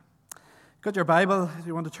Got your Bible? If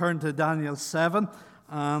you want to turn to Daniel 7,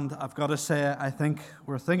 and I've got to say, I think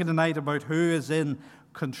we're thinking tonight about who is in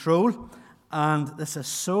control, and this is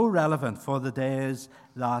so relevant for the days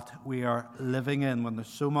that we are living in, when there's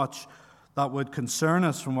so much that would concern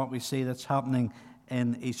us from what we see that's happening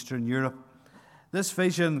in Eastern Europe. This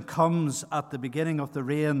vision comes at the beginning of the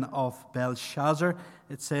reign of Belshazzar.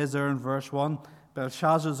 It says there in verse 1,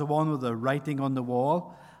 Belshazzar is the one with the writing on the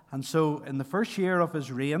wall, and so in the first year of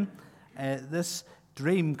his reign, this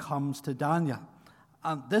dream comes to Daniel.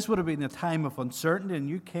 And this would have been a time of uncertainty. A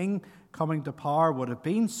new king coming to power would have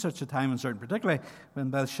been such a time of uncertainty, particularly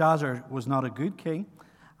when Belshazzar was not a good king.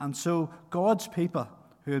 And so God's people,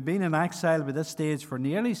 who had been in exile by this stage for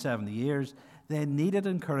nearly 70 years, they needed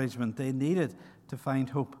encouragement. They needed to find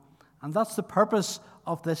hope. And that's the purpose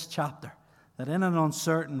of this chapter, that in an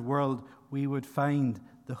uncertain world we would find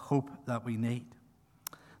the hope that we need.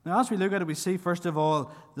 Now, as we look at it, we see, first of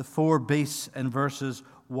all, the four beasts in verses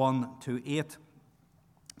 1 to 8.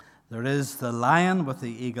 There is the lion with the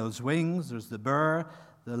eagle's wings, there's the bear,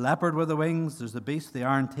 the leopard with the wings, there's the beast, the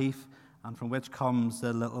iron teeth, and from which comes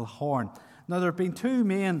the little horn. Now, there have been two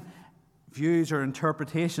main views or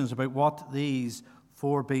interpretations about what these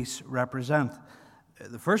four beasts represent.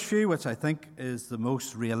 The first view, which I think is the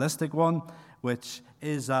most realistic one, which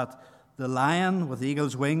is that the lion with the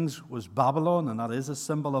eagle's wings was Babylon, and that is a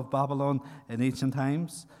symbol of Babylon in ancient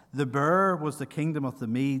times. The bear was the kingdom of the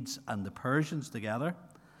Medes and the Persians together.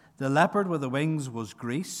 The leopard with the wings was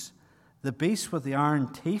Greece. The beast with the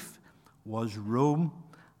iron teeth was Rome.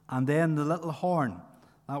 And then the little horn,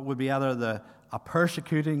 that would be either a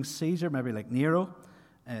persecuting Caesar, maybe like Nero.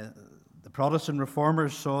 The Protestant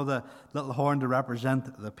reformers saw the little horn to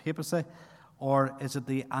represent the papacy. Or is it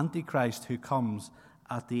the Antichrist who comes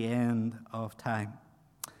at the end of time?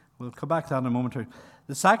 We'll come back to that in a moment or two.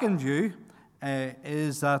 The second view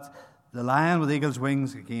is that the lion with eagle's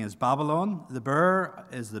wings, again, is Babylon. The bear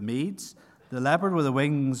is the Medes. The leopard with the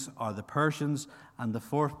wings are the Persians. And the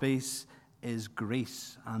fourth beast is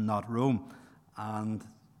Greece and not Rome. And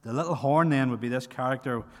the little horn then would be this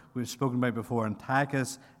character we've spoken about before,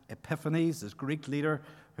 Antiochus Epiphanes, this Greek leader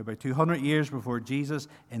who about 200 years before Jesus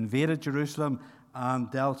invaded Jerusalem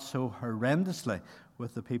and dealt so horrendously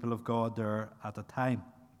with the people of God there at the time.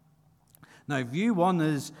 Now, view one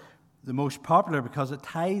is the most popular because it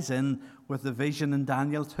ties in with the vision in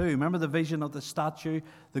Daniel 2. Remember the vision of the statue,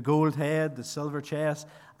 the gold head, the silver chest,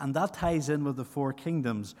 and that ties in with the four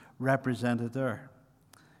kingdoms represented there.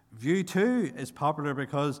 View 2 is popular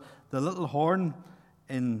because the little horn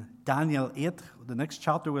in Daniel 8, the next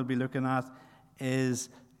chapter we'll be looking at,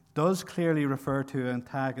 does clearly refer to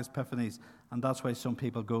Antiochus Epiphanes, and that's why some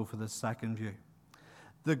people go for the second view.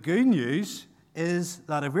 The good news is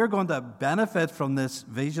that if we're going to benefit from this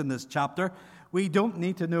vision, this chapter, we don't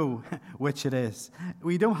need to know which it is.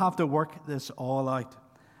 We don't have to work this all out.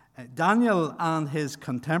 Daniel and his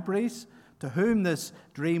contemporaries, to whom this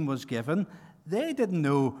dream was given, they didn't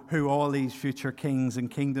know who all these future kings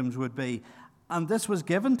and kingdoms would be. And this was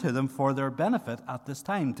given to them for their benefit at this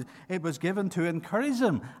time. It was given to encourage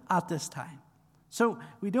them at this time. So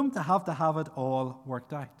we don't have to have it all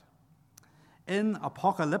worked out. In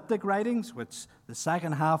apocalyptic writings, which the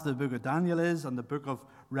second half of the book of Daniel is and the book of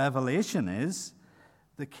Revelation is,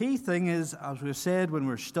 the key thing is, as we've said when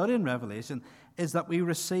we're studying Revelation, is that we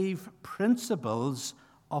receive principles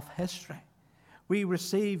of history. We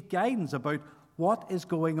receive guidance about what is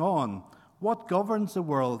going on, what governs the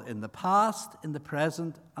world in the past, in the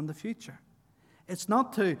present, and the future. It's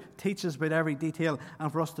not to teach us about every detail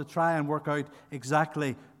and for us to try and work out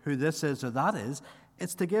exactly who this is or that is.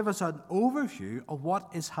 It's to give us an overview of what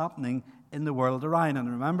is happening in the world around. And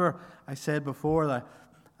remember, I said before that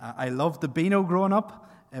I loved the Beano growing up.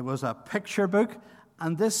 It was a picture book,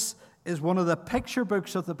 and this is one of the picture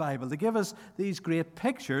books of the Bible, to give us these great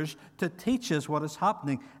pictures to teach us what is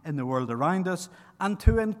happening in the world around us and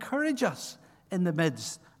to encourage us in the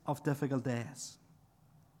midst of difficult days.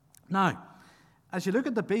 Now, as you look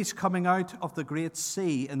at the beast coming out of the great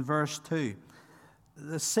sea in verse 2,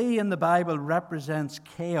 the sea in the Bible represents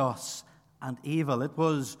chaos and evil. It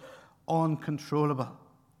was uncontrollable.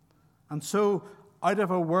 And so, out of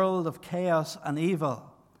a world of chaos and evil,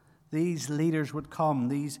 these leaders would come,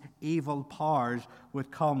 these evil powers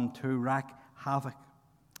would come to wreak havoc.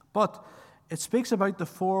 But it speaks about the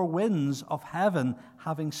four winds of heaven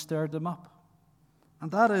having stirred them up. And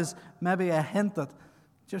that is maybe a hint that,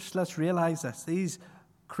 just let's realize this, these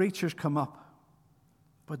creatures come up,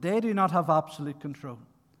 but they do not have absolute control.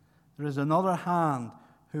 There is another hand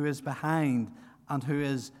who is behind and who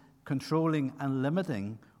is controlling and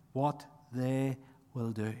limiting what they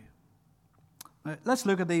will do. Now, let's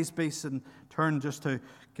look at these beasts in turn just to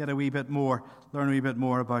get a wee bit more, learn a wee bit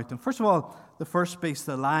more about them. First of all, the first beast,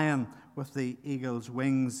 the lion with the eagle's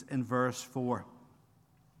wings in verse 4.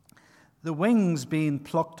 The wings being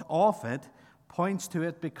plucked off it points to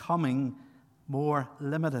it becoming more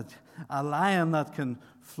limited. A lion that can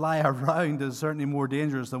fly around is certainly more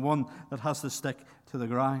dangerous than one that has to stick to the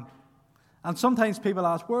ground. And sometimes people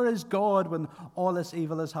ask, where is God when all this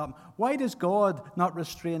evil has happened? Why does God not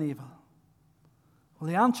restrain evil? Well,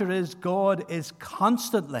 the answer is God is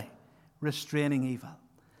constantly restraining evil.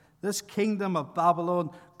 This kingdom of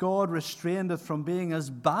Babylon, God restrained it from being as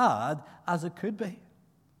bad as it could be.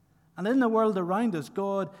 And in the world around us,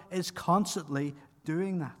 God is constantly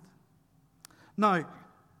doing that. Now,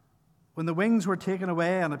 when the wings were taken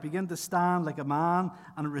away and it began to stand like a man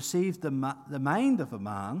and it received the mind of a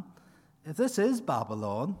man, if this is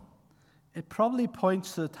Babylon, it probably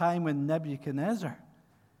points to the time when Nebuchadnezzar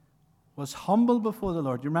was humble before the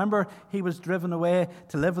Lord. You remember, he was driven away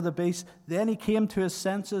to live with the beast. Then he came to his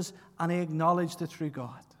senses and he acknowledged the true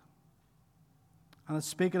God. And it's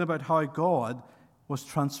speaking about how God was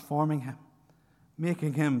transforming him,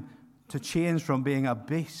 making him to change from being a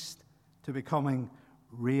beast to becoming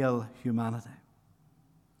real humanity.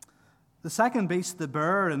 The second beast, the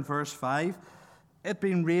bear, in verse 5, it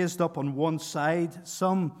being raised up on one side.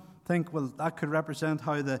 Some think, well, that could represent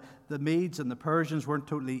how the Medes and the Persians weren't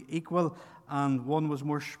totally equal, and one was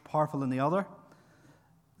more powerful than the other.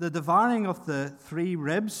 The devouring of the three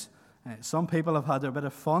ribs, some people have had a bit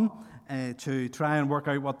of fun to try and work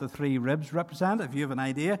out what the three ribs represent. If you have an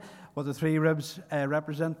idea what the three ribs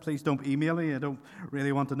represent, please don't email me. I don't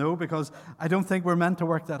really want to know, because I don't think we're meant to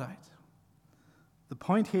work that out. The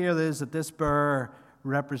point here is that this bear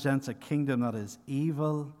represents a kingdom that is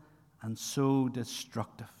evil and so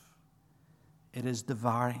destructive. It is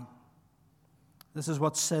devouring. This is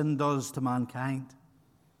what sin does to mankind.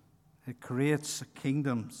 It creates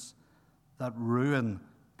kingdoms that ruin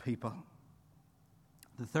people.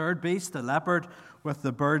 The third beast, the leopard with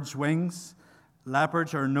the bird's wings.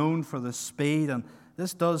 Leopards are known for the speed, and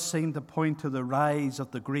this does seem to point to the rise of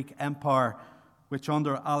the Greek Empire, which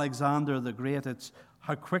under Alexander the Great,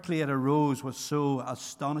 how quickly it arose was so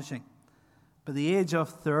astonishing. By the age of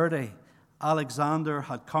 30, Alexander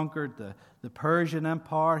had conquered the Persian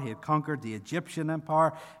Empire, he had conquered the Egyptian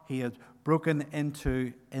Empire, he had broken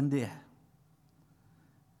into India.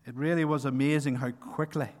 It really was amazing how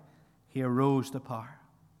quickly he arose to power.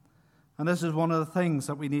 And this is one of the things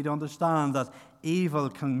that we need to understand, that evil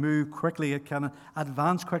can move quickly, it can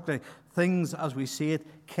advance quickly. Things, as we see it,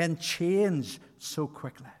 can change so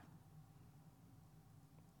quickly.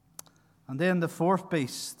 And then the fourth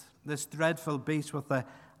beast, this dreadful beast with the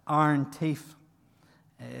iron teeth.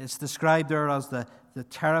 It's described there as the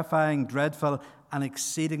terrifying, dreadful, and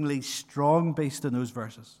exceedingly strong beast in those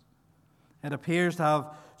verses. It appears to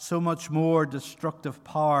have so much more destructive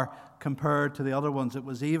power compared to the other ones. It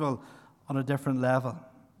was evil on a different level.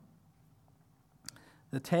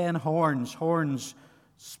 The 10 horns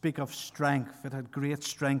speak of strength. It had great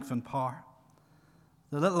strength and power.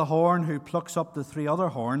 The little horn who plucks up the 3 other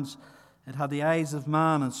horns, it had the eyes of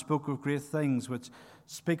man and spoke of great things, which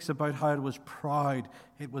speaks about how it was proud,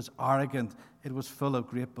 it was arrogant, it was full of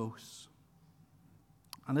great boasts.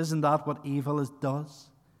 And isn't that what evil does?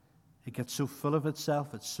 It gets so full of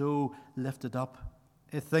itself, it's so lifted up.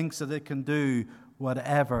 It thinks that it can do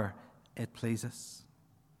whatever it pleases.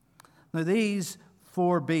 Now these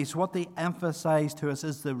 4 beasts, what they emphasize to us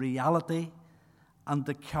is the reality and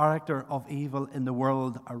the character of evil in the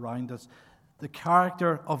world around us. The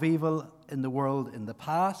character of evil in the world in the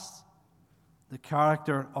past, the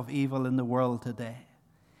character of evil in the world today.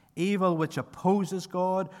 Evil which opposes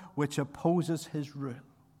God, which opposes his rule.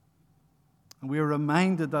 And we are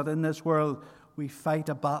reminded that in this world we fight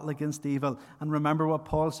a battle against evil. And remember what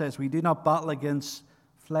Paul says, we do not battle against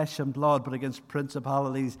flesh and blood, but against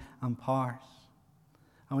principalities and powers.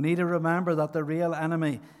 And we need to remember that the real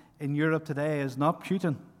enemy in Europe today is not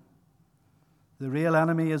Putin. The real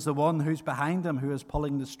enemy is the one who's behind him, who is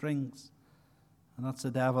pulling the strings. And that's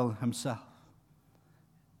the devil himself.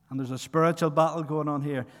 And there's a spiritual battle going on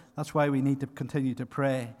here. That's why we need to continue to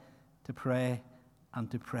pray,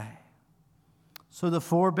 and to pray. So the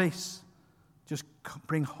 4 beasts just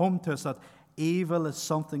bring home to us that evil is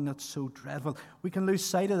something that's so dreadful. We can lose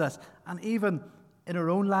sight of this. And even in our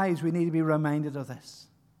own lives, we need to be reminded of this.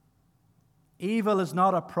 Evil is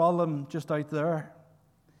not a problem just out there.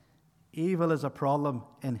 Evil is a problem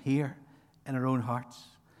in here, in our own hearts.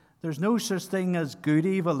 There's no such thing as good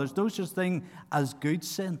evil. There's no such thing as good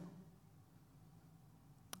sin.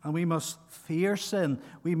 And we must fear sin.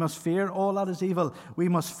 We must fear all that is evil. We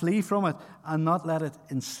must flee from it and not let it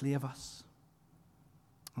enslave us.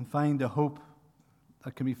 And find the hope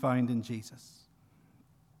that can be found in Jesus.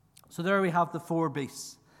 So there we have the four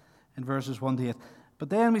beasts in verses 1 to 8. But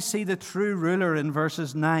then we see the true ruler in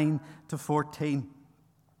verses 9 to 14.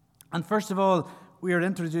 And first of all, we are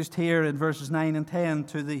introduced here in verses 9 and 10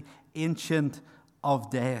 to the Ancient of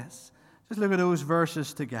Days. Just look at those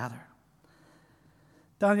verses together.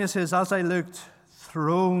 Daniel says, as I looked,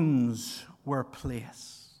 thrones were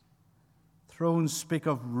placed. Thrones speak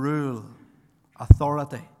of rule,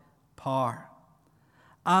 authority, power.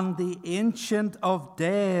 And the Ancient of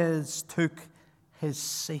Days took his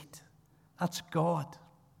seat. That's God.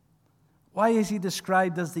 Why is he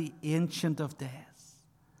described as the Ancient of Days?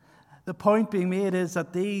 The point being made is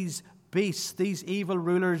that these beasts, these evil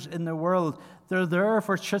rulers in the world, they're there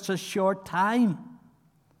for such a short time.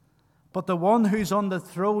 But the one who's on the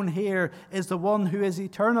throne here is the one who is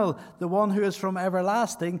eternal, the one who is from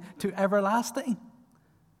everlasting to everlasting.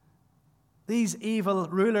 These evil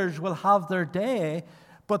rulers will have their day,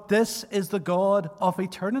 but this is the God of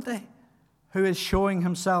eternity who is showing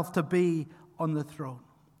himself to be on the throne.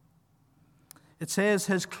 It says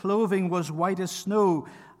his clothing was white as snow,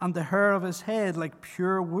 and the hair of his head like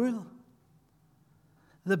pure wool.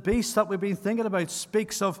 The beast that we've been thinking about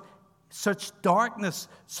speaks of such darkness,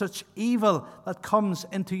 such evil that comes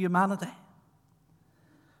into humanity.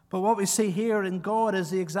 But what we see here in God is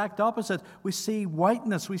the exact opposite. We see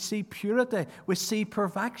whiteness, we see purity, we see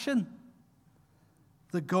perfection.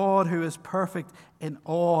 The God who is perfect in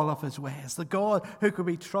all of his ways. The God who could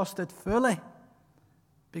be trusted fully,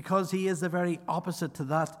 because he is the very opposite to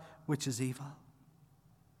that which is evil.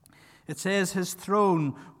 It says his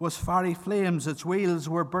throne was fiery flames, its wheels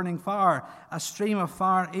were burning fire. A stream of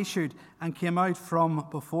fire issued and came out from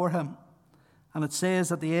before him. And it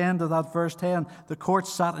says at the end of that verse 10, the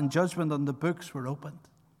courts sat in judgment and the books were opened.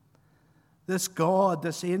 This God,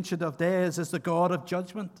 this Ancient of Days, is the God of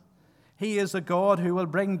judgment. He is a God who will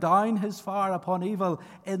bring down his fire upon evil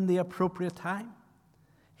in the appropriate time.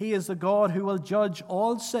 He is the God who will judge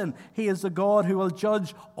all sin. He is the God who will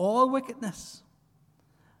judge all wickedness.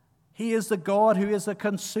 He is the God who is a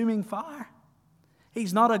consuming fire.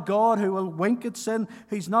 He's not a God who will wink at sin.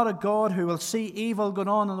 He's not a God who will see evil going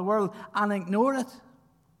on in the world and ignore it.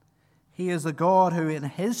 He is the God who in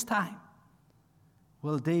his time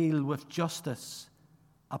will deal with justice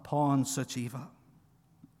upon such evil.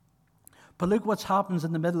 But look what happens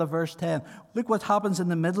in the middle of verse 10. Look what happens in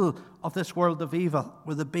the middle of this world of evil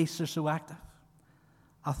where the beasts are so active.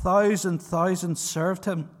 1,000 served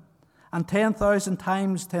him, and 10,000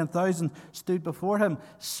 times 10,000 stood before him,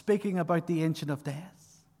 speaking about the Ancient of Days.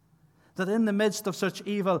 That in the midst of such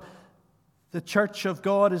evil, the church of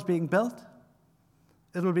God is being built.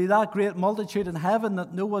 It will be that great multitude in heaven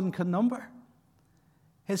that no one can number.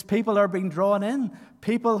 His people are being drawn in.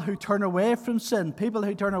 People who turn away from sin. People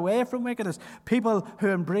who turn away from wickedness. People who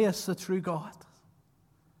embrace the true God.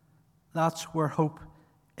 That's where hope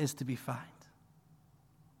is to be found.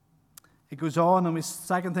 It goes on, and the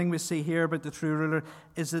second thing we see here about the true ruler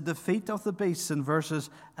is the defeat of the beasts in verses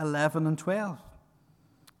 11 and 12.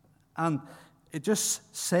 And it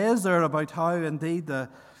just says there about how indeed the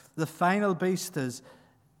final beast is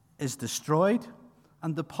destroyed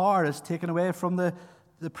and the power is taken away from the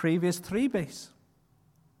previous three beasts.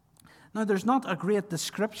 Now, there's not a great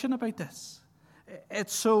description about this.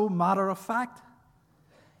 It's so matter of fact.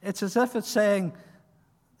 It's as if it's saying,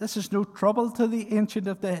 this is no trouble to the Ancient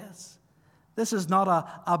of Days. This is not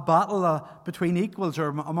a battle between equals or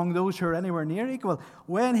among those who are anywhere near equal.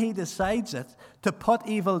 When he decides it to put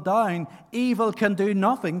evil down, evil can do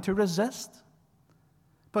nothing to resist.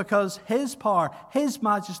 Because his power, his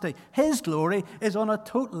majesty, his glory is on a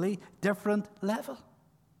totally different level.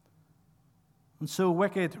 And so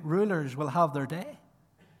wicked rulers will have their day.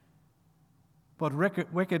 But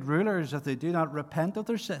wicked rulers, if they do not repent of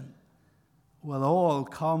their sin, will all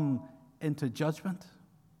come into judgment.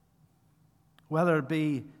 Whether it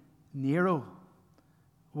be Nero,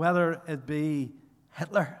 whether it be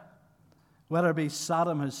Hitler, whether it be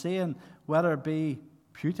Saddam Hussein, whether it be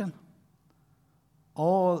Putin,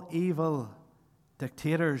 all evil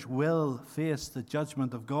dictators will face the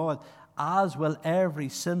judgment of God, as will every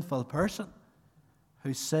sinful person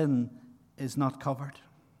whose sin is not covered.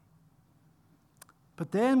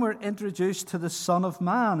 But then we're introduced to the Son of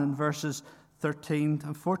Man in verses 13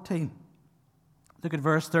 and 14. Look at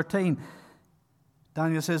verse 13.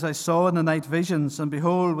 Daniel says, I saw in the night visions, and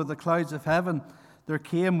behold, with the clouds of heaven, there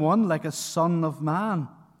came one like a son of man.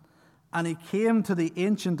 And he came to the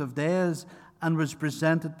Ancient of Days and was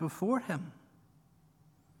presented before him.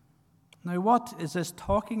 Now, what is this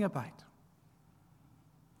talking about?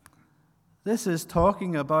 This is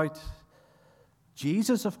talking about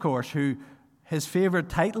Jesus, of course, who his favorite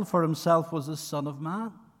title for himself was the Son of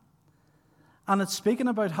Man. And it's speaking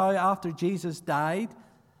about how after Jesus died,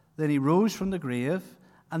 then he rose from the grave,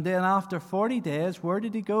 and then after 40 days, where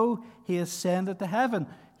did he go? He ascended to heaven.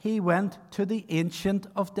 He went to the Ancient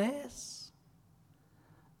of Days.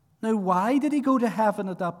 Now, why did he go to heaven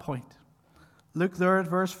at that point? Look there at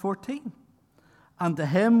verse 14. And to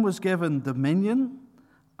him was given dominion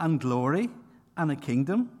and glory and a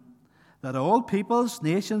kingdom, that all peoples,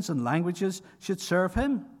 nations, and languages should serve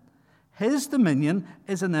him. His dominion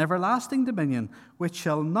is an everlasting dominion, which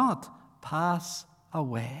shall not pass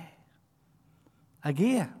away.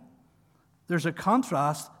 Again, there's a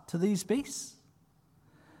contrast to these beasts.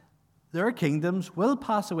 Their kingdoms will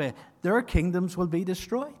pass away. Their kingdoms will be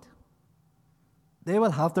destroyed. They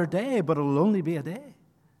will have their day, but it will only be a day.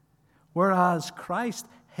 Whereas Christ,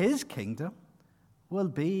 his kingdom, will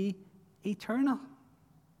be eternal.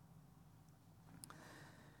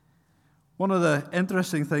 One of the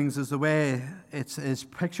interesting things is the way it's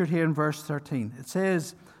pictured here in verse 13. It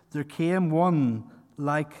says, there came one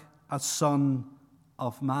like a son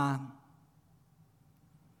of man.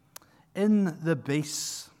 In the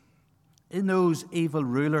beasts, in those evil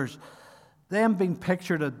rulers, them being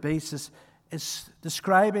pictured at basis is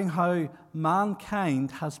describing how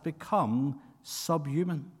mankind has become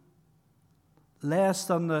subhuman, less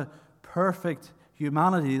than the perfect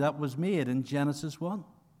humanity that was made in Genesis 1.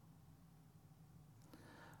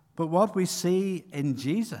 But what we see in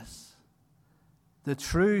Jesus, the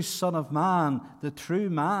true Son of Man, the true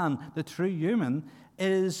human,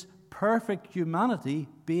 is perfect humanity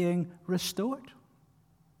being restored.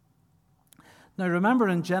 Now remember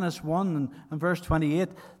in Genesis 1 and verse 28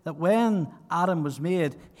 that when Adam was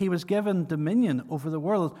made, he was given dominion over the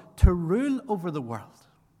world, to rule over the world.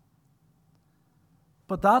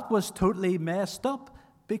 But that was totally messed up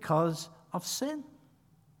because of sin.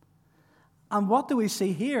 And what do we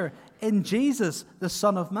see here? In Jesus, the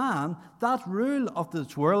Son of Man, that rule of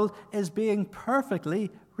this world is being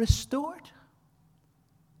perfectly restored.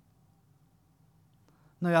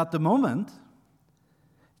 Now, at the moment,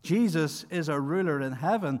 Jesus is our ruler in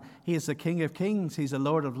heaven. He is the King of Kings. He's the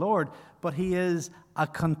Lord of Lords. But he is a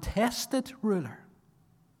contested ruler.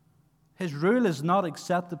 His rule is not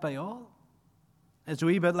accepted by all. It's a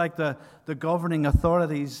wee bit like the governing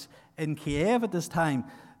authorities in Kiev at this time.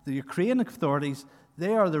 The Ukrainian authorities,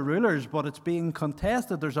 they are the rulers, but it's being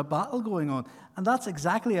contested. There's a battle going on. And that's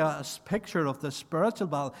exactly a picture of the spiritual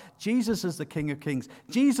battle. Jesus is the King of Kings.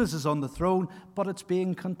 Jesus is on the throne, but it's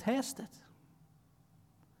being contested.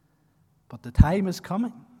 But the time is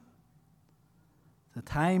coming. The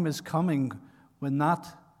time is coming when that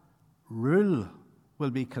rule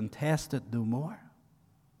will be contested no more.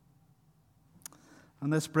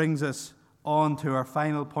 And this brings us on to our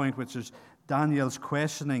final point, which is Daniel's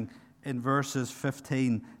questioning in verses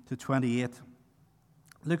 15 to 28.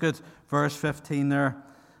 Look at verse 15 there.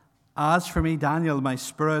 As for me, Daniel, my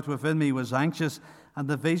spirit within me was anxious, and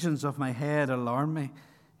the visions of my head alarmed me.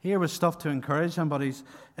 Here was stuff to encourage him, but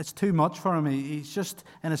it's too much for him. He's just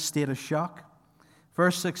in a state of shock.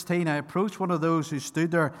 Verse 16, I approached one of those who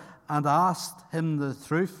stood there and asked him the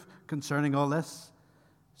truth concerning all this.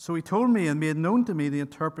 So he told me and made known to me the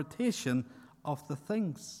interpretation of the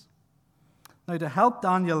things. Now, to help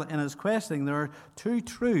Daniel in his questioning, there are two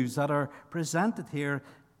truths that are presented here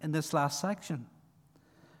in this last section.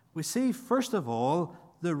 We see, first of all,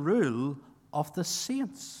 the rule of the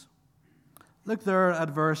saints. Look there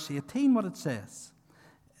at verse 18, what it says.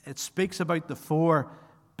 It speaks about the four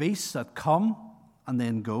beasts that come and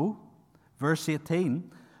then go. Verse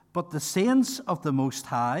 18, but the saints of the Most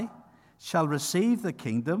High shall receive the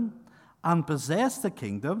kingdom and possess the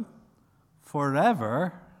kingdom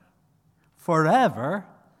forever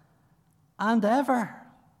and ever.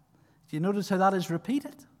 Do you notice how that is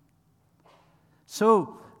repeated?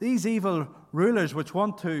 So, these evil rulers which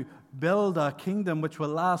want to build a kingdom which will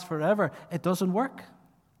last forever, it doesn't work.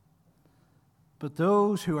 But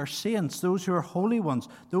those who are saints, those who are holy ones,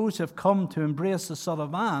 those who have come to embrace the Son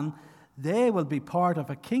of Man, they will be part of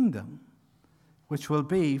a kingdom which will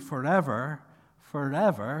be forever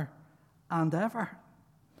and ever.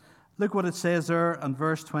 Look what it says there in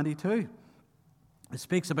verse 22. It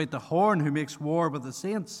speaks about the horn who makes war with the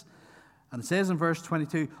saints. And it says in verse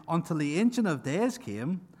 22, until the Ancient of Days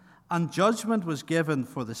came, and judgment was given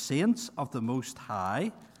for the saints of the Most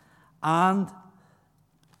High, and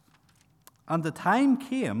the time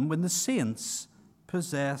came when the saints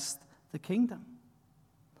possessed the kingdom.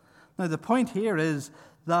 Now, the point here is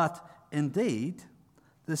that, indeed,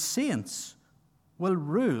 the saints will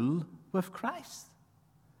rule with Christ.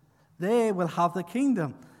 They will have the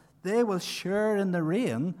kingdom. They will share in the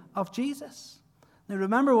reign of Jesus. Now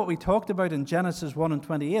remember what we talked about in Genesis 1 and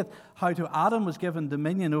 28, how to Adam was given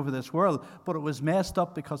dominion over this world, but it was messed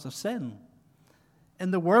up because of sin.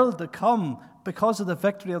 In the world to come, because of the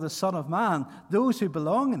victory of the Son of Man, those who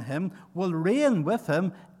belong in him will reign with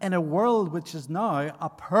him in a world which is now a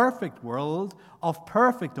perfect world of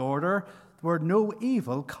perfect order, where no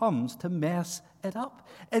evil comes to mess it up.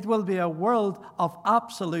 It will be a world of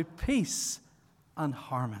absolute peace and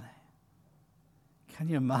harmony. Can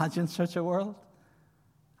you imagine such a world?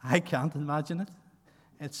 I can't imagine it.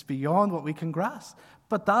 It's beyond what we can grasp.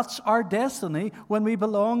 But that's our destiny when we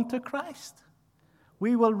belong to Christ.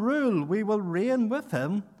 We will rule, we will reign with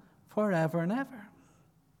him forever and ever.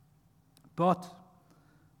 But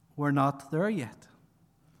we're not there yet.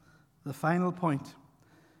 The final point,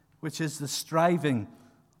 which is the striving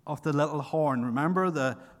of the little horn. Remember,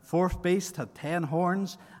 the fourth beast had 10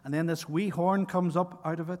 horns, and then this wee horn comes up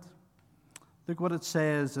out of it. Look what it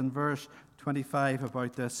says in verse 25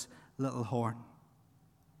 about this little horn.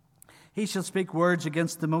 He shall speak words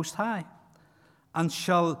against the Most High, and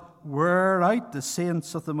shall wear out the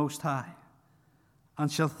saints of the Most High,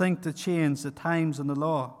 and shall think to change the times and the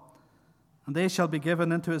law. And they shall be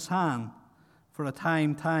given into his hand for a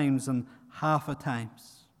time, times, and half a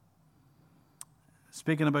times.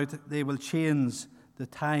 Speaking about they will change the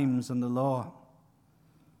times and the law.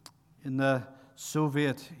 In the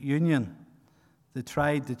Soviet Union, they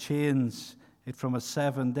tried to change it from a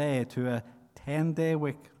 7-day to a 10-day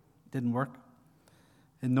week. Didn't work.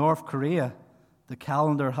 In North Korea, the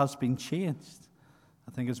calendar has been changed.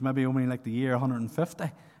 I think it's maybe only like the year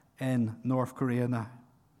 150 in North Korea now.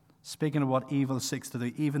 Speaking of what evil seeks to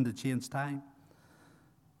do, even to change time.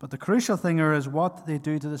 But the crucial thing here is what they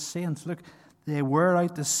do to the saints. Look, they wear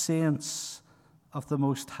out the saints of the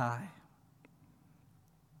Most High.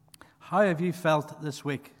 How have you felt this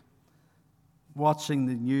week watching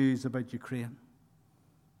the news about Ukraine?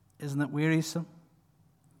 Isn't it wearisome?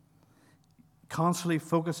 Constantly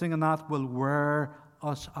focusing on that will wear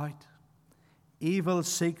us out. Evil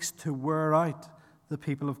seeks to wear out the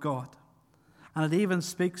people of God. And it even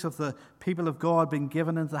speaks of the people of God being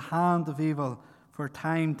given into the hand of evil for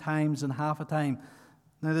time, times, and half a time.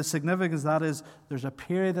 Now, the significance of that is there's a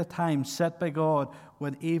period of time set by God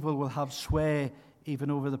when evil will have sway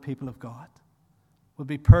even over the people of God. Will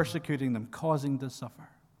be persecuting them, causing them to suffer.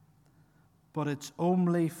 But it's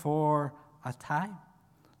only for a time.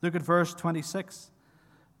 Look at verse 26.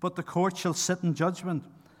 But the court shall sit in judgment,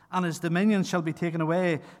 and his dominion shall be taken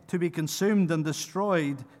away, to be consumed and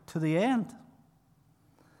destroyed to the end.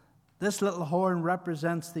 This little horn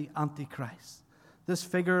represents the Antichrist, this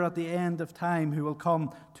figure at the end of time who will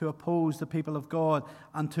come to oppose the people of God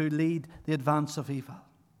and to lead the advance of evil.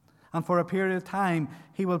 And for a period of time,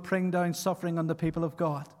 he will bring down suffering on the people of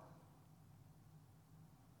God.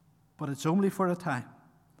 But it's only for a time.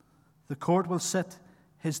 The court will sit,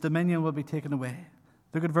 his dominion will be taken away.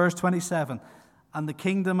 Look at verse 27. And the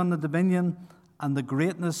kingdom and the dominion and the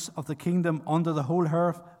greatness of the kingdom under the whole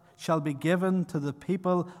earth shall be given to the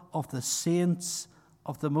people of the saints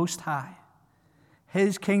of the Most High.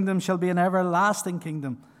 His kingdom shall be an everlasting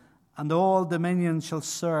kingdom, and all dominions shall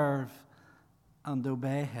serve and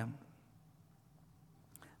obey him.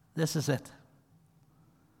 This is it.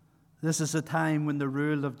 This is a time when the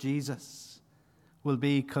rule of Jesus will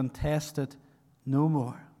be contested no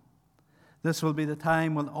more. This will be the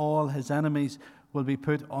time when all his enemies will be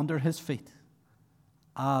put under his feet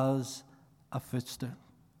as a footstool.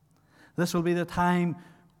 This will be the time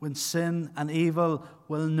when sin and evil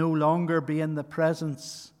will no longer be in the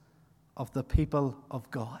presence of the people of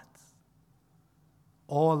God.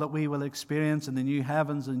 All that we will experience in the new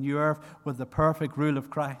heavens and new earth with the perfect rule of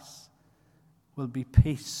Christ will be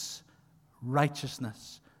peace,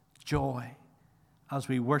 righteousness, joy, as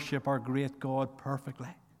we worship our great God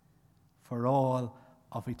perfectly for all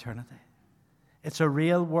of eternity. It's a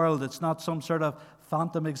real world. It's not some sort of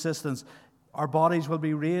phantom existence. Our bodies will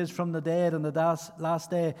be raised from the dead on the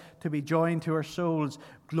last day to be joined to our souls.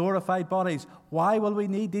 Glorified bodies. Why will we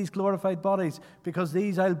need these glorified bodies? Because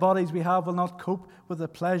these old bodies we have will not cope with the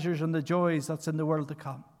pleasures and the joys that's in the world to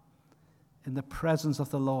come. In the presence of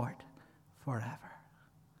the Lord forever.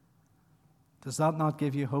 Does that not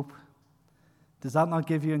give you hope? Does that not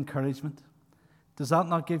give you encouragement? Does that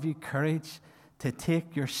not give you courage to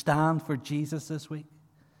take your stand for Jesus this week?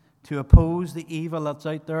 To oppose the evil that's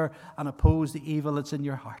out there and oppose the evil that's in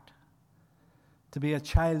your heart. To be a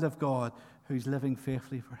child of God who's living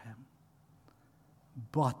faithfully for him.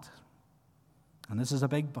 But, and this is a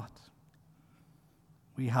big but,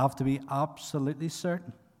 we have to be absolutely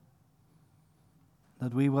certain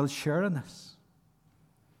that we will share in this.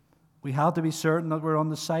 We have to be certain that we're on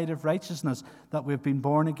the side of righteousness, that we've been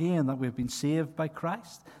born again, that we've been saved by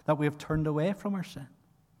Christ, that we have turned away from our sin.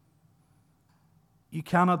 You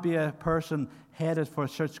cannot be a person headed for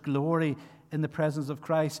such glory in the presence of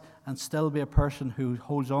Christ and still be a person who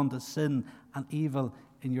holds on to sin and evil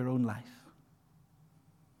in your own life.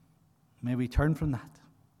 May we turn from that.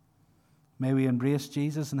 May we embrace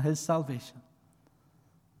Jesus and his salvation.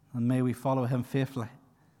 And may we follow him faithfully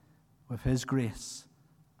with his grace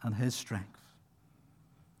and his strength.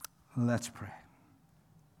 Let's pray.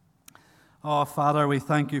 Oh, Father, we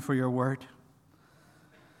thank you for your word.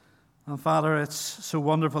 And Father, it's so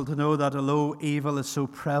wonderful to know that although evil is so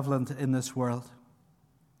prevalent in this world,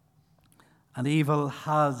 and evil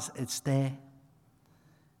has its day,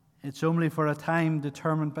 it's only for a time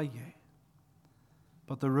determined by you.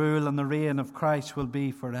 But the rule and the reign of Christ will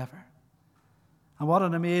be forever. And what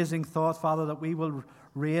an amazing thought, Father, that we will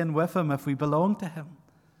reign with him if we belong to him.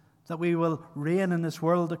 That we will reign in this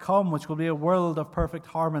world to come, which will be a world of perfect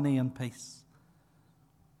harmony and peace.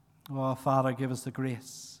 Oh, Father, give us the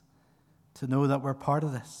grace to know that we're part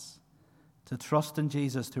of this, to trust in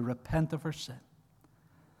Jesus, to repent of our sin.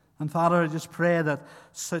 And Father, I just pray that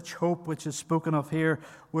such hope which is spoken of here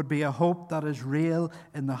would be a hope that is real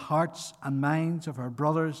in the hearts and minds of our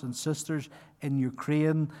brothers and sisters in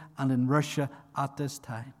Ukraine and in Russia at this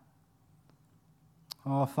time.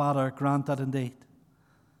 Oh, Father, grant that indeed,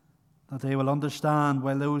 that they will understand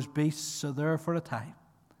while those beasts are there for a time,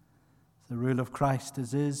 the rule of Christ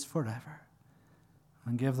is forever,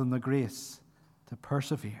 and give them the grace to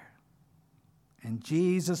persevere. In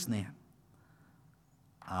Jesus' name,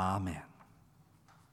 amen.